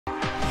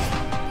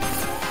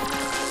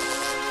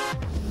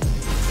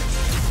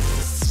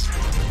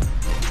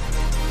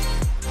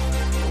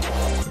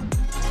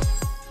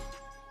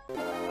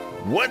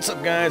What's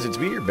up, guys? It's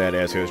me, your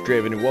badass host,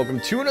 Draven, and welcome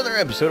to another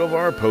episode of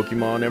our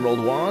Pokemon Emerald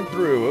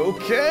walkthrough.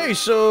 Okay,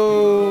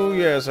 so,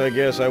 yes, I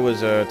guess I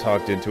was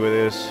talked into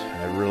this.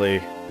 I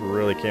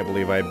really can't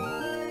believe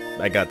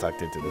I got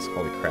talked into this.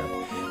 Holy crap.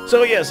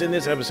 So, yes, in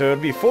this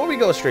episode, before we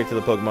go straight to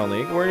the Pokemon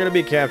League, we're going to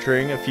be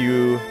capturing a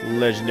few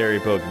legendary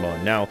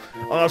Pokemon. Now,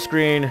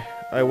 off-screen,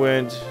 I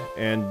went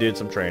and did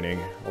some training,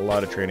 a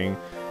lot of training,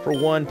 for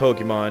one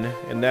Pokemon,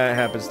 and that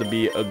happens to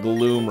be a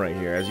Gloom right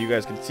here. As you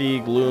guys can see,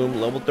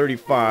 Gloom, level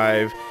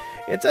 35.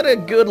 It's at a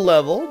good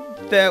level.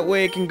 That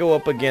way it can go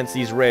up against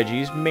these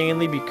Reggis,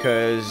 mainly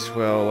because,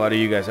 well, a lot of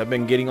you guys have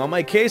been getting on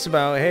my case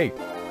about, hey,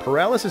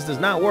 paralysis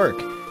does not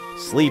work.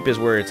 Sleep is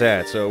where it's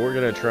at. So we're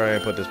going to try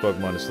and put this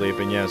Pokemon to sleep,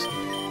 and yes,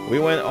 we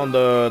went on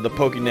the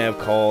Pokénav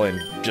call and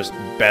just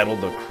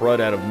battled the crud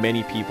out of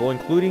many people,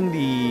 including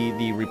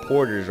the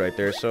reporters right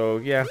there. So,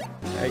 yeah,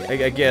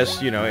 I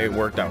guess, you know, it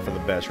worked out for the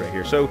best right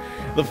here. So,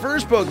 the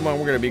first Pokemon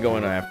we're going to be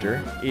going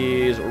after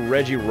is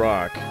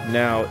Regirock.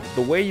 Now,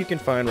 the way you can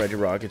find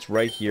Regirock, it's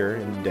right here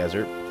in the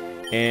desert.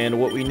 And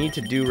what we need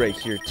to do right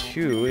here,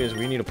 too, is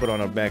we need to put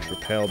on a max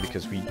repel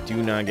because we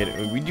do not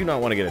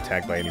want to get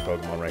attacked by any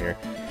Pokemon right here.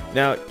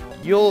 Now,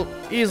 you'll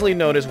easily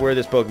notice where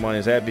this Pokemon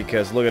is at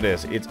because look at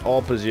this. It's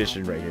all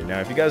positioned right here. Now,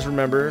 if you guys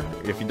remember,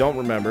 if you don't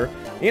remember,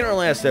 in our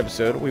last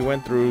episode, we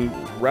went through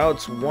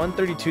routes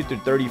 132 through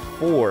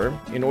 34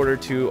 in order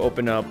to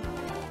open up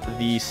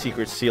the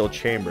secret seal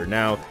chamber.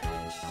 Now,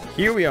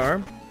 here we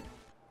are.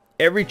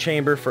 Every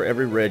chamber for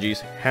every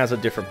Reggis has a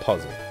different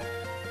puzzle.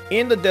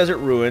 In the desert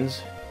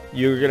ruins,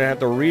 you're going to have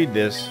to read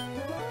this.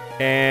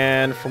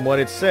 And from what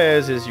it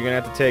says is you're going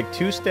to have to take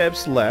 2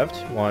 steps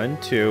left, 1,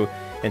 2,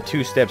 and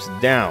 2 steps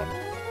down,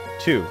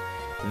 2.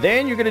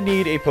 Then you're going to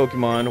need a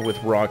Pokemon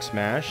with Rock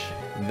Smash.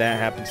 That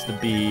happens to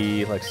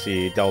be, let's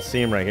see,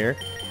 Dalsim right here.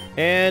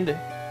 And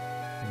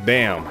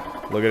bam,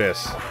 look at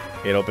this.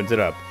 It opens it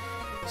up.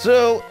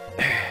 So,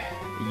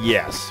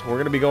 yes, we're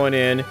going to be going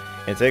in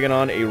and taking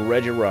on a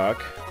Regirock.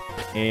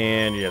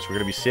 And yes, we're going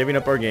to be saving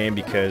up our game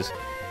because,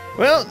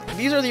 well,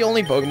 these are the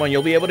only Pokemon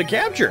you'll be able to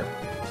capture.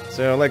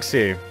 So, let's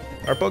see.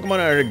 Our Pokemon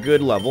are at a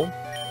good level.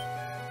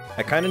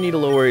 I kind of need to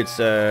lower its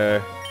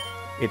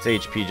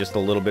HP just a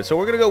little bit. So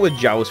we're going to go with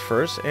Joust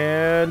first,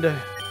 and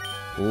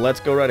let's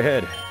go right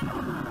ahead.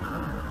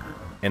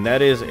 And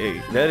that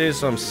is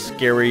some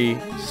scary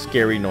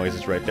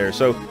noises right there.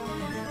 So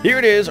here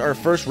it is, our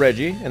first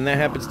Reggie, and that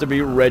happens to be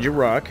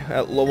Regirock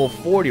at level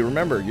 40.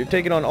 Remember, you're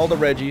taking on all the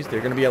Reggis.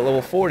 They're going to be at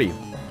level 40.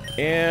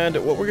 And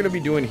what we're going to be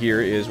doing here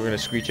is we're going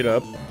to screech it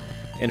up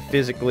and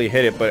physically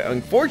hit it. But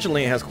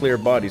unfortunately, it has clear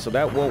body, so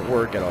that won't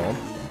work at all.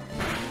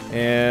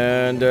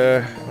 And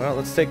well,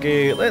 let's take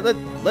a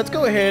let's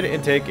go ahead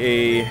and take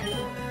a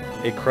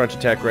crunch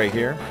attack right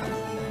here.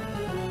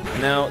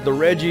 Now the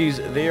Reggis,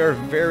 they are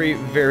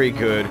very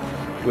good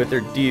with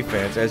their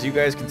defense. As you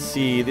guys can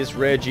see, this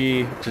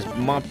Reggie just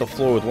mopped the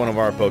floor with one of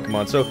our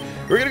Pokemon. So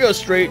we're gonna go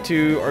straight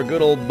to our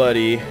good old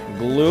buddy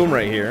Gloom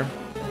right here,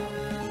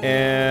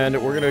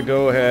 and we're gonna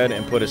go ahead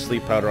and put a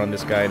sleep powder on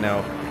this guy. Now,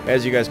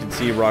 as you guys can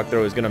see, Rock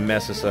Throw is gonna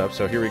mess us up.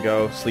 So here we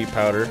go, sleep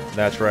powder.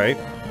 That's right.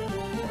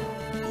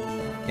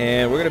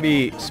 And we're going to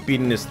be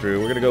speeding this through.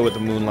 We're going to go with the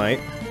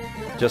Moonlight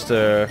just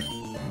to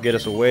get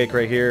us awake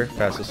right here.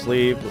 Fast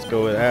asleep. Let's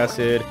go with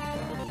Acid.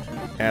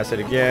 Acid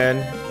again.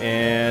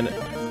 And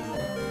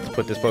let's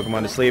put this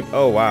Pokemon to sleep.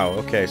 Oh, wow.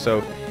 Okay,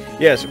 so,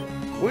 yes,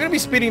 we're going to be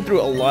speeding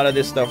through a lot of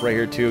this stuff right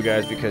here too,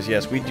 guys, because,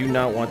 yes, we do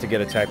not want to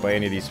get attacked by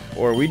any of these,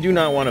 or we do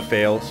not want to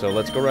fail. So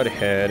let's go right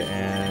ahead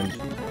and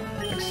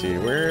let's see.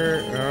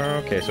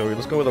 Okay, so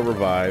let's go with a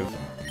Revive.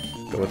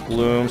 Go with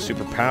Gloom,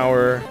 Super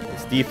Power.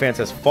 Its defense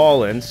has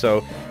fallen,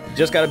 so you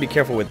just got to be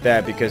careful with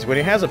that because when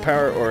it has a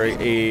power or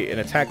an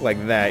attack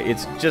like that,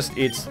 it's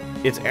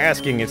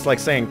asking, it's like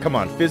saying, come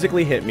on,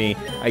 physically hit me.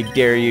 I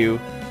dare you.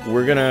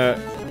 We're gonna,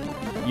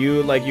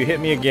 you hit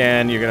me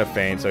again, you're gonna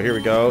faint. So here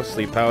we go.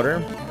 Sleep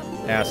Powder,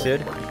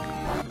 Acid,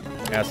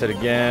 Acid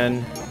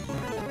again,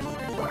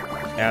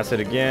 Acid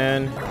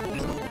again,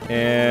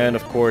 and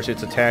of course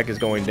its attack is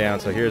going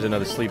down. So here's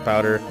another Sleep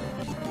Powder.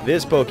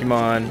 This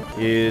Pokemon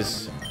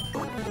is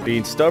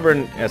being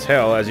stubborn as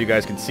hell, as you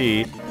guys can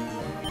see.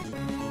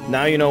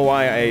 Now you know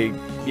why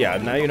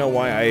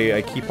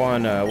I keep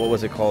on, what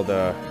was it called,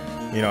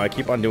 you know, I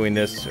keep on doing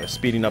this,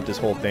 speeding up this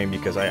whole thing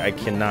because I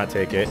cannot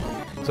take it.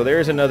 So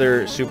there's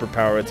another super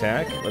power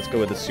attack. Let's go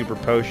with the Super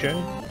Potion.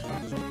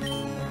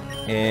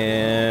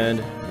 And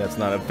that's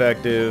not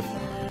effective.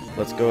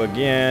 Let's go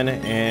again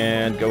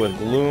and go with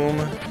Gloom.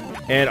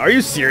 And are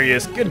you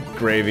serious? Good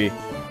gravy.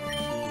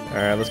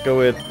 Alright, let's go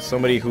with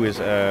somebody who is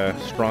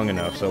strong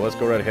enough. So let's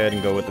go right ahead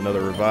and go with another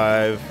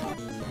Revive.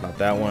 Not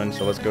that one.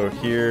 So let's go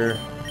here.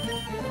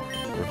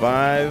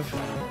 Revive.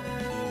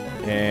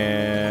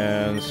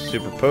 And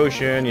Super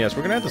Potion. Yes,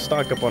 we're going to have to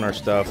stock up on our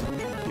stuff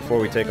before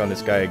we take on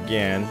this guy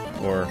again.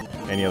 Or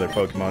any other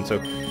Pokemon. So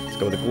let's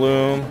go with the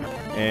Gloom.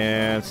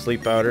 And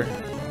Sleep Powder.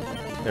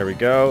 There we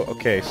go.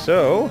 Okay,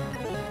 so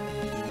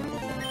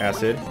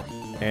Acid.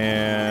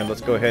 And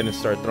let's go ahead and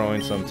start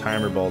throwing some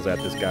timer balls at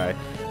this guy.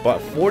 But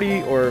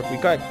 40, or we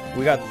got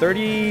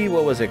 30,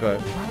 what was it?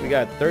 We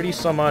got 30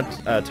 some odd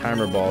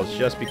timer balls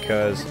just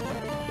because,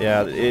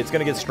 yeah, it's going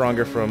to get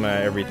stronger from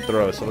every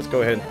throw. So let's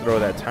go ahead and throw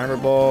that timer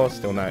ball.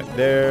 Still not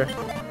there.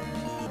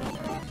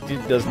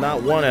 Dude does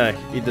not want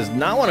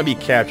to be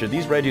captured.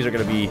 These Reggis are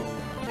going to be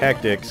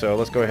hectic. So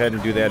let's go ahead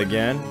and do that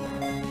again.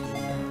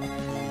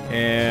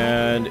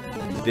 And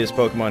this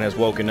Pokemon has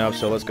woken up.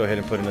 So let's go ahead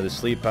and put another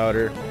sleep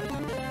powder.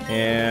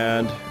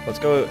 And let's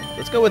go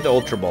with the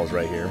Ultra Balls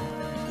right here.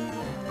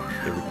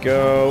 There we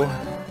go.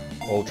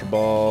 Ultra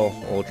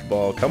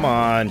Ball, come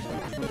on.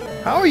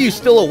 How are you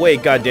still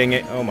awake, god dang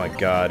it? Oh my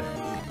god.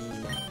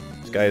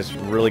 This guy is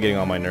really getting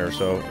on my nerves.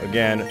 So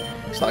again,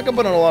 stock up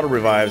on a lot of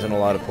revives and a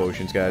lot of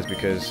potions, guys,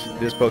 because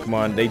this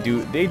Pokemon, they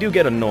do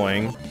get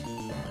annoying.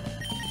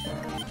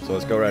 So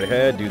let's go right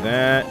ahead, do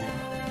that.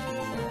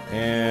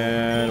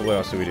 And what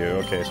else do we do?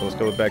 Okay, so let's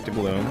go back to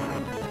Gloom.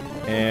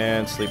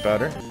 And Sleep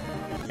Powder.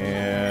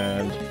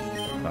 And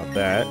not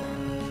that.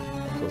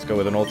 So let's go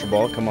with an Ultra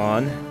Ball. Come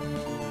on.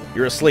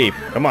 You're asleep.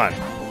 Come on.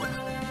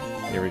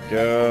 Here we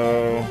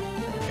go.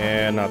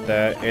 And not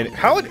that. And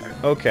how...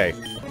 Okay.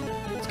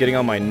 It's getting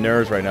on my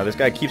nerves right now. This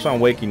guy keeps on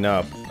waking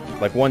up.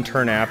 Like one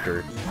turn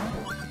after.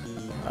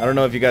 I don't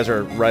know if you guys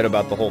are right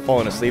about the whole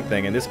falling asleep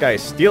thing. And this guy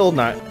is still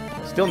not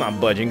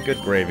budging.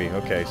 Good gravy.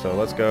 Okay, so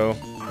let's go.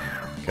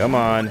 Come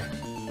on.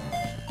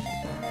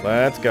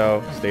 Let's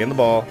go. Stay in the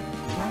ball.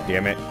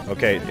 Damn it.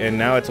 Okay, and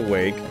now it's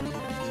awake.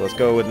 So let's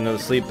go with another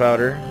sleep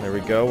powder. There we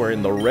go. We're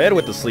in the red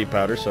with the sleep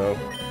powder, so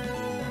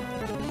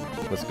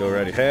let's go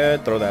right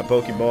ahead. Throw that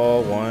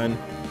Pokeball. One.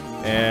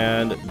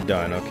 And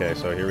done. Okay,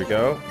 so here we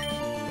go.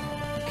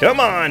 Come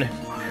on!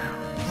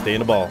 Stay in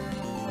the ball.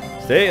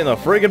 Stay in the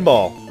friggin'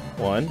 ball.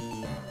 One.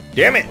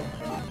 Damn it!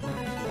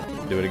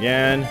 Do it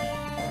again.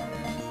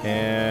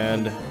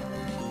 And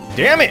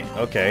damn it!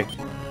 Okay.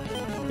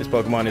 This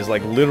Pokemon is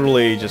like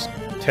literally just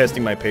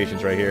testing my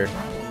patience right here.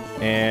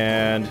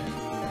 And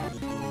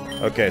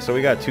okay, so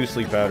we got 2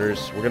 sleep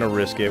powders. We're gonna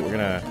risk it. We're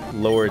gonna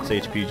lower its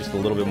HP just a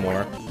little bit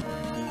more.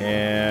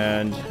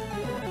 And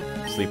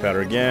sleep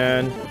powder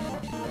again.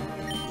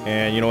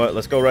 And you know what?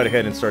 Let's go right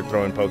ahead and start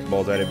throwing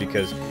Pokeballs at it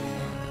because,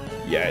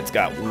 yeah,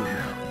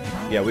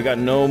 we got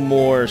no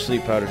more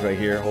sleep powders right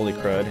here. Holy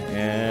crud!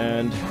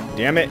 And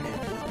damn it!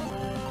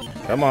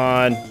 Come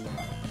on.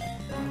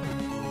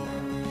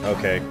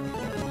 Okay.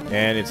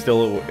 And it's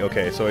still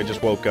okay. So I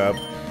just woke up.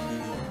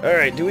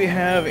 Alright, do we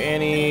have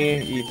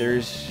any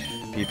ethers?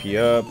 PP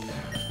up.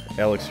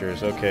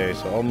 Elixirs. Okay,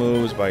 so all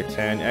moves by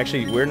 10.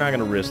 Actually, we're not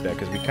going to risk that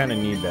because we kind of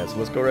need that. So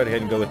let's go right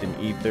ahead and go with an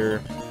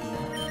ether.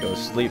 Go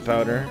sleep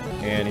powder.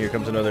 And here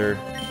comes another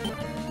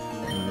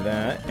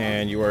that.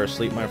 And you are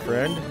asleep, my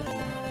friend.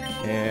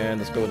 And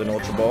let's go with an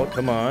Ultra Ball.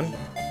 Come on.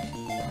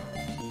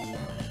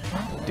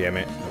 Damn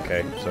it.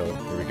 Okay, so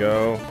here we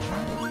go.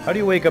 How do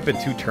you wake up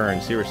in 2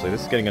 turns? Seriously,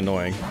 this is getting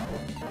annoying.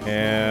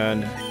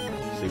 And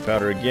sleep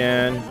powder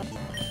again.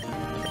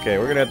 Okay,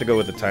 we're gonna have to go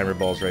with the timer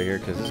balls right here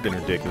because this is getting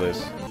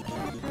ridiculous.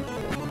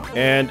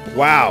 And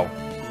wow!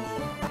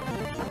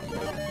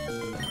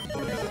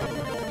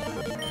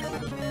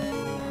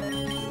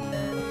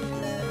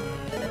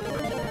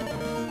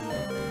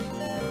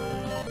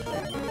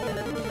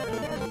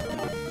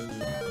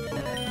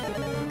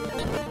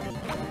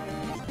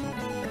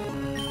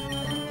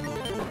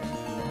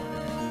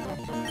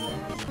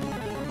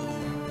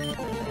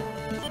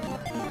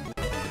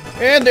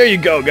 And there you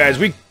go, guys.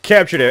 We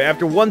captured it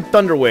after 1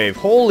 Thunder Wave.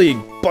 Holy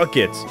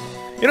buckets!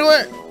 You know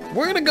what?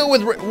 We're gonna go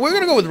with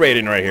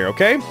Raiden right here,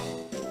 okay?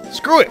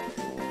 Screw it.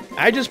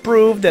 I just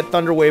proved that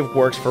Thunder Wave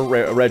works for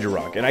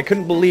Regirock, and I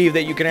couldn't believe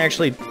that you can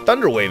actually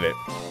Thunder Wave it.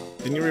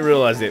 Didn't even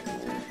realize it.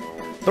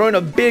 Throwing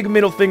a big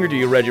middle finger to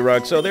you,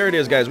 Regirock. So there it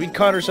is, guys. We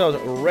caught ourselves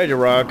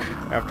Regirock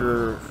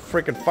after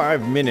freaking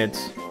 5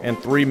 minutes and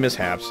 3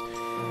 mishaps.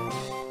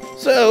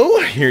 So,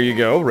 here you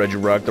go,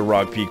 Regirock, the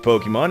Rock Peak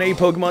Pokemon, a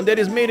Pokemon that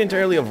is made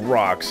entirely of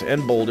rocks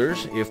and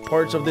boulders. If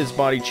parts of this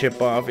body chip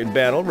off in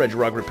battle,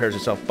 Regirock repairs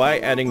itself by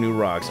adding new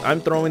rocks.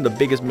 I'm throwing the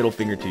biggest middle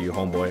finger to you,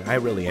 homeboy. I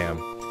really am.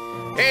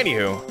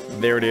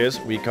 Anywho, there it is.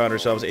 We caught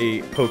ourselves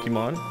a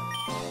Pokemon.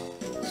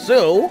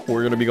 So,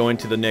 we're going to be going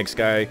to the next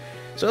guy.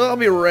 So, I'll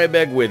be right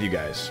back with you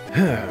guys.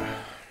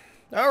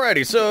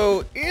 Alrighty,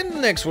 so in the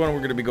next one, we're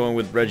going to be going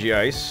with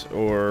Regice,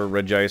 or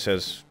Regice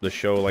as the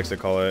show likes to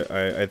call it.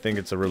 I think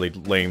it's a really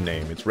lame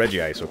name. It's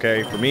Regice,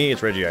 okay? For me, it's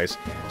Regice.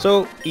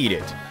 So, eat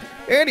it.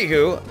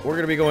 Anywho, we're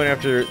going to be going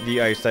after the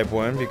Ice-type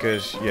one,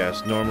 because,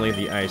 yes, normally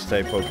the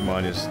Ice-type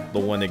Pokemon is the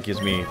one that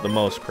gives me the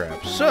most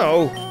crap.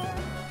 So,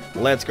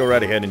 let's go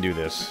right ahead and do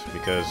this,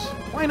 because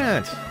why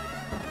not?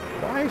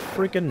 Why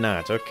freaking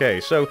not? Okay,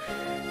 so,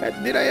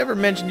 did I ever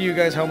mention to you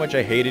guys how much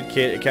I hated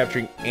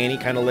capturing any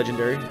kind of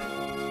legendary?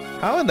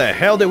 How in the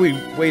hell did we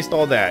waste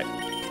all that?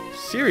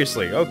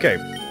 Seriously, okay.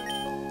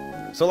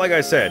 So like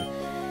I said,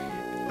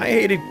 I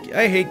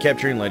hate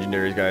capturing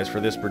legendaries, guys, for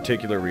this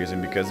particular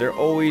reason, because they're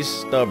always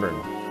stubborn.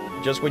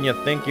 Just when you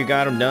think you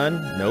got them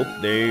done, nope,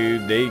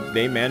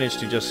 they manage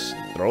to just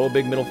throw a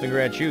big middle finger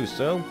at you.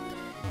 So,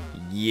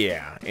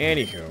 Yeah,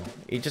 anywho,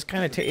 it just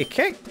kind of it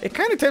kind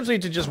of tempts me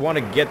to just want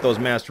to get those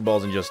Master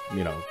Balls and just,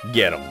 you know,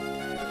 get them.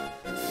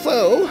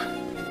 So,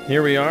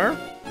 here we are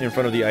in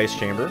front of the ice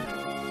chamber.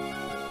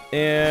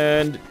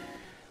 And,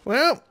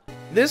 well,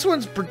 this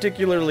one's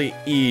particularly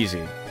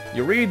easy.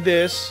 You read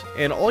this,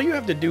 and all you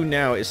have to do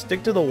now is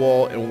stick to the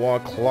wall and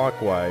walk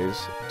clockwise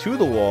to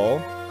the wall.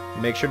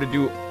 Make sure to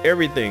do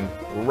everything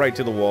right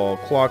to the wall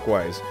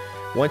clockwise.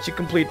 Once you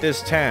complete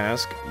this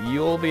task,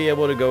 you'll be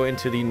able to go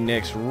into the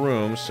next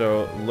room.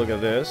 So look at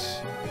this.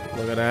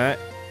 Look at that.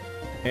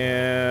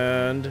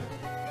 And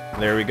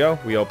there we go.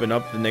 We open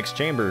up the next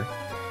chamber.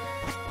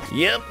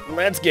 Yep,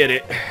 let's get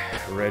it.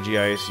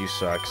 Reggis, you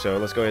suck. So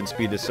let's go ahead and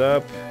speed this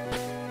up.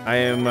 I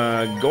am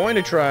going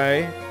to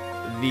try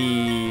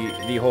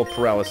the whole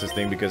paralysis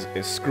thing because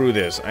screw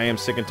this. I am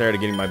sick and tired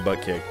of getting my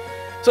butt kicked.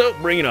 So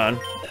bring it on.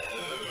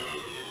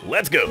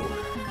 Let's go.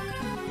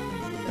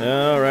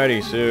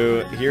 Alrighty,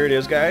 so here it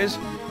is, guys.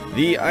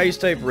 The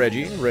Ice-type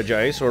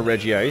Reggis, or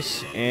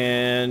Reggis,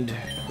 and,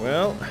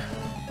 well,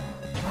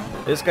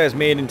 this guy's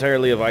made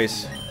entirely of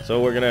ice, so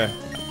we're gonna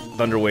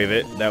Thunder Wave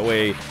it. That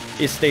way,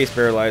 it stays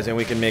paralyzed, and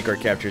we can make our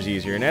captures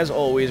easier. And as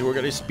always, we're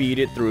gonna speed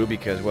it through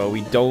because, well,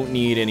 we don't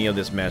need any of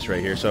this mess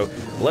right here. So,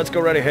 let's go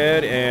right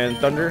ahead and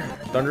thunder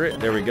it.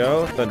 There we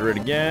go. Thunder it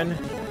again.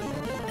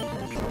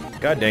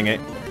 God dang it.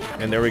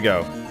 And there we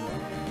go.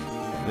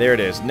 There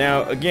it is.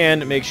 Now,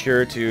 again, make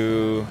sure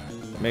to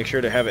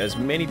have as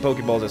many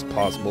Pokeballs as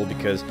possible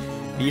because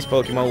these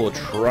Pokemon will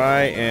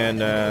try and,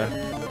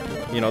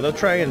 you know, they'll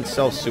try and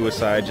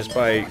self-suicide just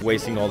by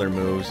wasting all their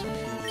moves.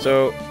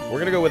 So, we're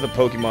going to go with a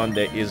Pokemon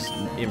that is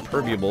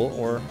impermeable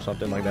or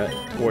something like that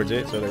towards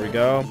it. So, there we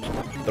go.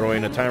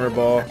 Throwing a Timer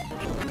Ball,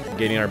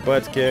 getting our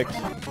butts kicked.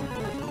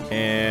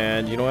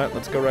 And, you know what?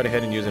 Let's go right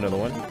ahead and use another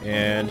one.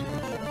 And,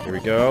 here we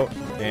go.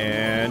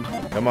 And,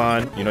 come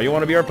on. You know you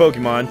want to be our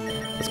Pokemon.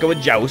 Let's go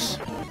with Joust.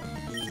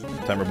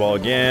 Timer Ball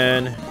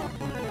again.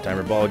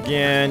 Timer Ball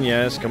again.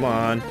 Yes, come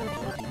on.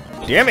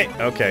 Damn it!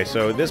 Okay,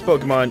 so this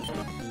Pokemon...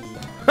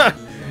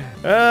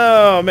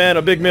 Oh, man,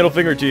 a big middle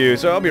finger to you.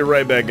 So I'll be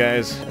right back,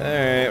 guys.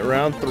 Alright,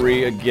 round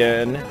 3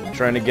 again. I'm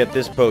trying to get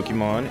this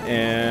Pokemon.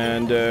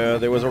 And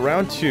there was a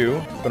round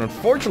 2. But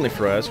unfortunately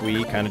for us,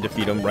 we kind of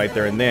defeat him right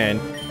there and then.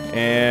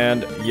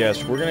 And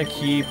yes, we're going to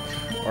keep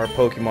our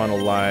Pokemon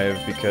alive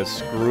because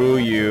screw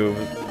you.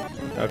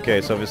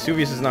 Okay, so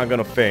Vesuvius is not going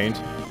to faint.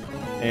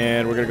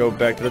 And we're going to go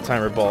back to the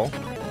Timer Ball.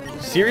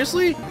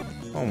 Seriously?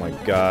 Oh my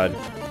god.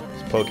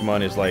 This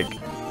Pokemon is like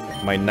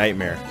my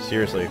nightmare.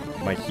 Seriously.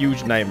 My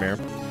huge nightmare.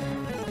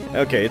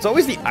 Okay, it's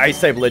always the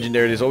Ice-type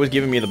Legendary that's always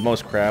giving me the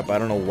most crap. I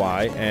don't know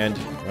why. And,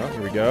 oh,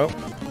 here we go.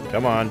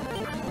 Come on.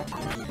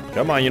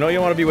 Come on, you know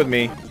you want to be with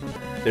me.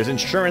 There's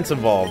insurance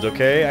involved,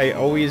 okay? I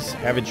always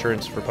have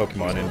insurance for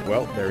Pokemon. And,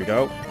 well, there we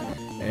go.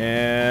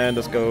 And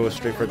let's go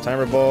straight for a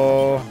Timer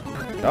Ball.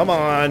 Come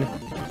on.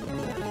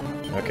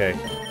 Okay,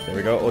 there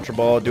we go. Ultra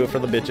Ball, do it for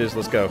the bitches.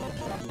 Let's go.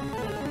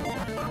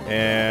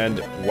 And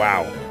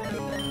wow,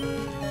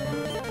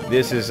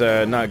 this is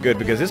not good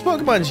because this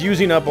Pokemon's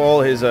using up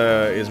all his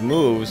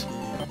moves.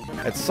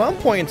 At some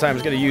point in time,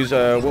 it's gonna use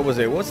what was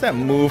it? What's that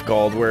move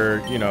called?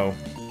 Where, you know,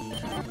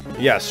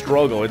 yeah,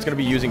 Struggle. It's gonna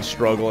be using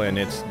Struggle, and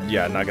it's,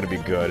 yeah, not gonna be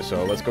good.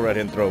 So let's go right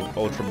ahead and throw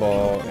Ultra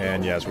Ball,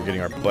 and yes, we're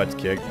getting our butts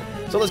kicked.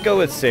 So let's go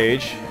with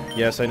Sage.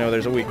 Yes, I know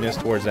there's a weakness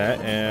towards that,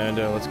 and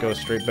let's go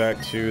straight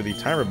back to the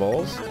Timer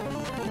Balls.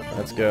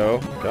 Let's go.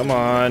 Come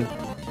on.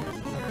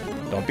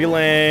 Don't be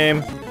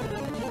lame.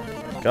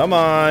 Come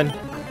on.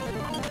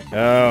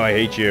 Oh, I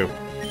hate you.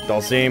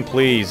 Dhalsim,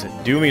 please,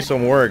 do me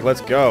some work. Let's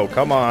go.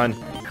 Come on.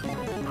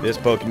 This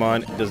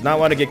Pokemon does not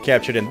want to get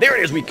captured, and there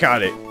it is. We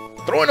caught it.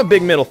 Throwing a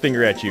big middle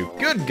finger at you.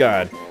 Good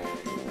God.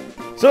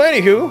 So,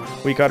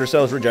 anywho, we caught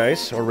ourselves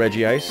Reggis, or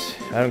Reggis.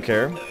 I don't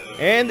care.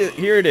 And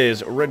here it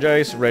is.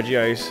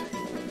 Reggis.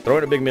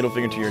 Throwing a big middle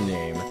finger to your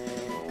name.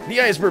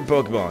 The Iceberg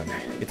Pokemon.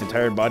 Its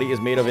entire body is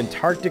made of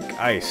Antarctic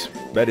ice.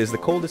 That is the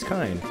coldest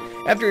kind.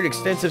 After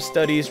extensive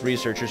studies,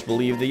 researchers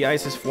believe the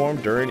ice is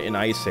formed during an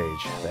ice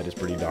age. That is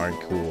pretty darn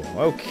cool.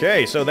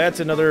 Okay, so that's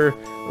another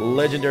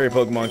legendary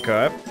Pokemon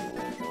caught.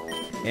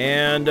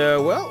 And,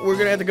 well, we're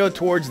gonna have to go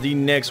towards the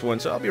next one,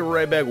 so I'll be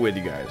right back with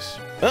you guys.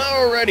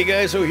 Alrighty,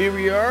 guys, so here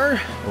we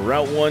are,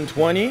 Route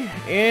 120,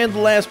 and the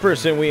last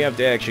person we have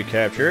to actually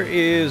capture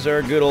is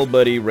our good old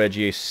buddy,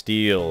 Reggis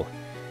Steel.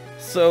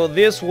 So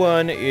this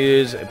one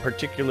is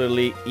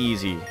particularly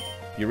easy.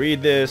 You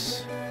read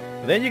this,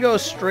 then you go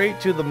straight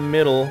to the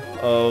middle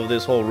of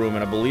this whole room,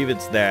 and I believe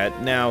it's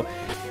that. Now,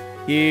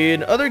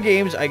 in other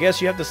games, I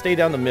guess you have to stay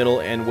down the middle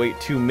and wait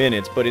 2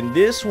 minutes, but in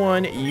this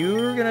one,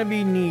 you're gonna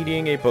be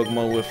needing a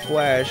Pokemon with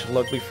Flash.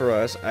 Luckily for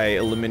us, I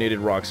eliminated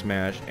Rock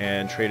Smash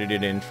and traded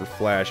it in for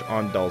Flash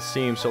on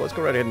Dhalsim, so let's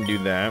go right ahead and do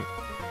that.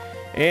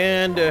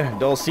 And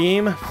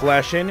Dhalsim,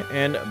 Flash in,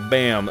 and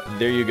bam,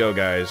 there you go,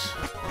 guys.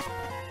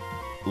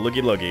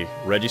 Looky looky,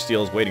 Reggis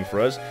Steel is waiting for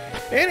us.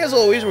 And as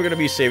always, we're going to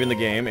be saving the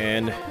game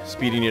and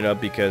speeding it up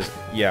because,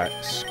 yeah,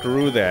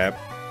 screw that.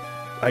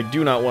 I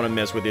do not want to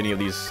mess with any of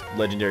these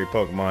legendary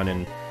Pokemon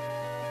and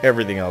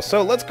everything else.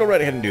 So let's go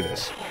right ahead and do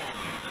this.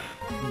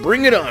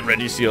 Bring it on,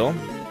 Reggis.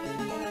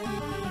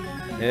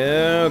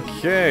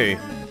 Okay.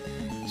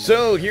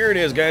 So here it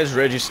is, guys.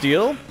 Reggis,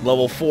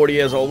 level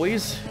 40 as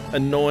always.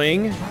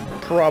 Annoying,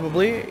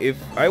 probably.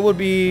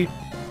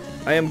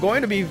 I am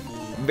going to be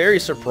very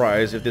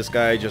surprised if this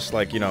guy just,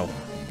 like, you know,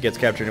 gets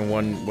captured in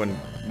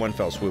one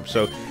fell swoop.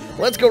 So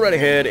let's go right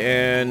ahead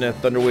and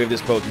Thunder Wave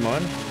this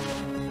Pokemon.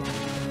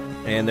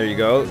 And there you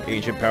go.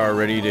 Ancient Power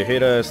ready to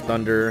hit us.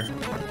 Thunder.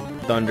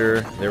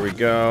 There we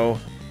go.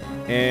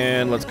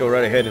 And let's go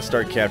right ahead and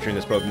start capturing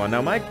this Pokemon.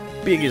 Now my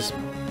biggest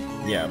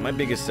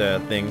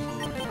thing,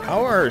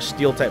 how are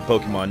Steel type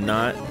Pokemon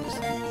not,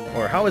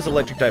 or how is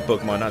Electric type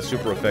Pokemon not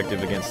super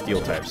effective against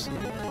Steel types?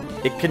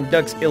 It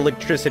conducts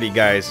electricity,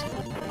 guys.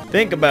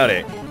 Think about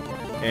it.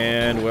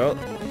 And well,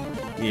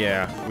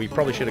 yeah, we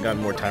probably should have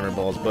gotten more timer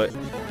balls, but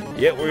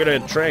yeah, we're gonna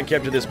try and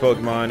capture this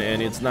Pokemon,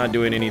 and it's not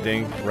doing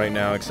anything right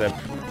now except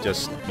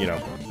just, you know,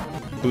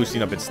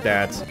 boosting up its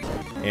stats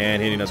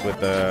and hitting us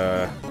with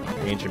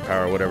Ancient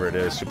Power, whatever it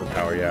is, Super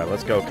Power. Yeah,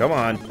 let's go. Come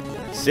on.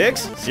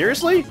 6?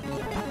 Seriously?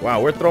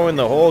 Wow, we're throwing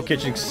the whole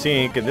kitchen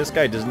sink, and this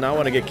guy does not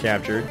want to get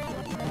captured.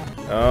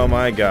 Oh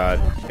my god.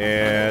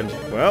 And,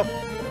 well,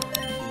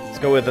 let's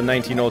go with the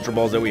 19 Ultra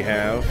Balls that we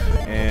have.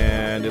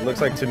 And it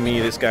looks like to me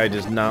this guy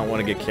does not want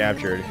to get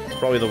captured. It's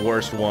probably the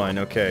worst one.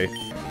 Okay.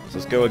 So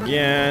let's go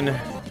again.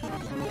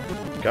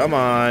 Come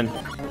on.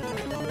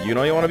 You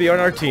know you want to be on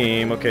our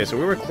team. Okay, so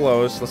we were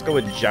close. Let's go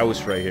with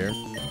Joust right here.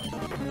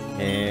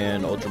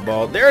 And Ultra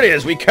Ball. There it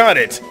is. We caught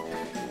it.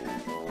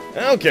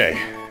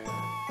 Okay.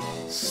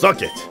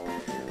 Suck it.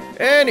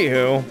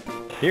 Anywho,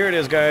 here it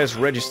is, guys.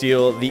 Reggis,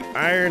 the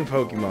Iron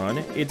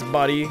Pokemon. Its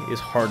body is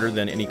harder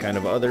than any kind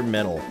of other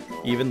metal,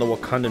 even the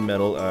Wakandan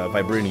metal,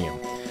 Vibranium.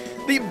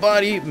 The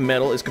body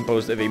metal is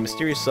composed of a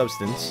mysterious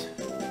substance,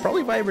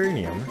 probably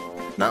Vibranium.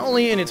 Not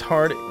only is it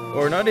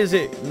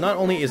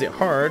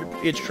hard,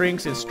 it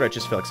shrinks and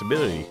stretches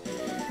flexibility.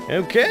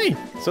 Okay,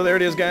 so there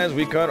it is, guys.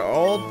 We caught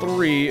all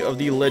 3 of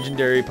the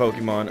legendary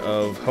Pokemon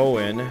of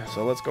Hoenn.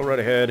 So let's go right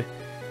ahead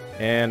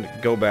and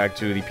go back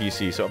to the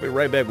PC. So I'll be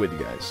right back with you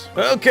guys.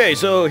 Okay,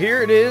 so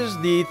here it is,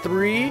 the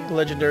 3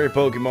 legendary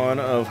Pokemon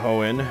of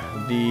Hoenn,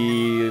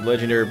 the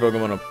legendary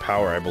Pokemon of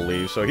Power, I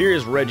believe. So here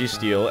is Reggis,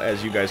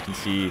 as you guys can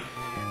see.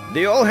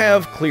 They all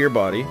have clear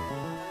body.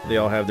 They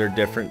all have their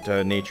different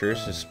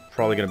natures. It's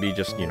probably going to be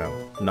just, you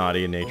know,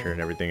 naughty in nature and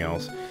everything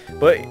else.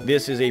 But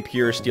this is a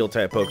pure Steel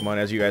type Pokemon.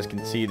 As you guys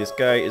can see, this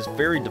guy is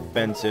very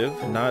defensive,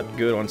 not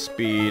good on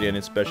speed, and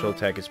its special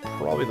attack is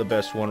probably the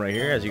best one right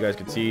here. As you guys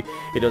can see,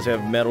 it does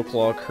have Metal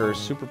Claw, Curse,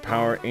 Super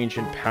Power,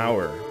 Ancient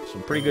Power.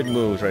 Some pretty good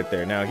moves right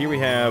there. Now, here we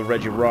have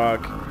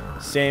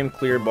Regirock, same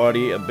clear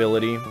body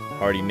ability,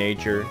 hardy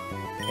nature,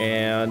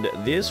 and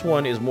this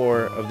one is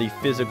more of the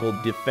physical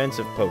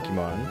defensive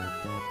Pokemon.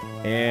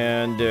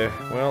 And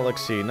well,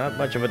 let's see, not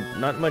much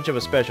of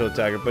a special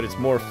attacker, but it's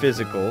more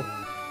physical.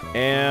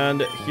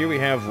 And here we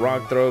have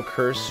Rock Throw,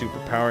 Curse, Super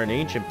Power, and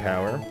Ancient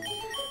Power.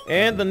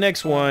 And the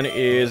next one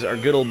is our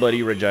good old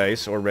buddy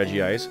Reggis, or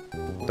Regice,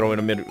 throwing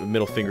a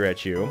middle finger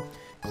at you.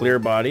 Clear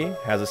body,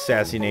 has a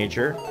sassy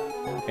nature,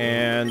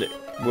 and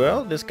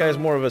well, this guy's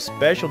more of a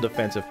special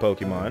defensive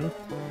Pokemon,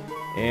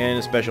 and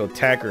a special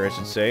attacker, I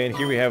should say. And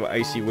here we have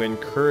Icy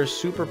Wind, Curse,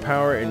 Super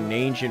Power, and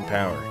Ancient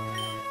Power.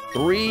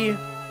 3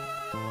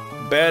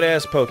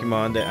 badass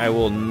Pokemon that I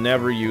will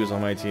never use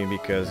on my team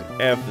because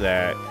F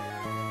that.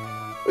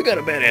 We got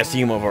a badass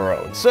team of our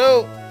own.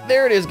 So,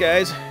 there it is,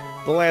 guys.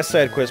 The last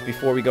side quest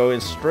before we go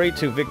in straight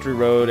to Victory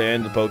Road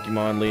and the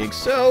Pokemon League.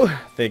 So,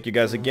 thank you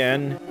guys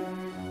again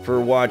for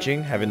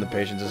watching, having the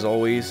patience as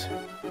always.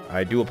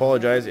 I do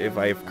apologize if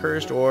I've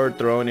cursed or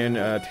thrown in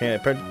a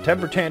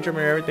temper tantrum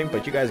and everything,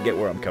 but you guys get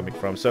where I'm coming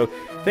from. So,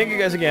 thank you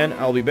guys again.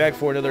 I'll be back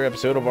for another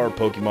episode of our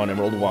Pokemon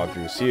Emerald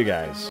walkthrough. See you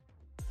guys.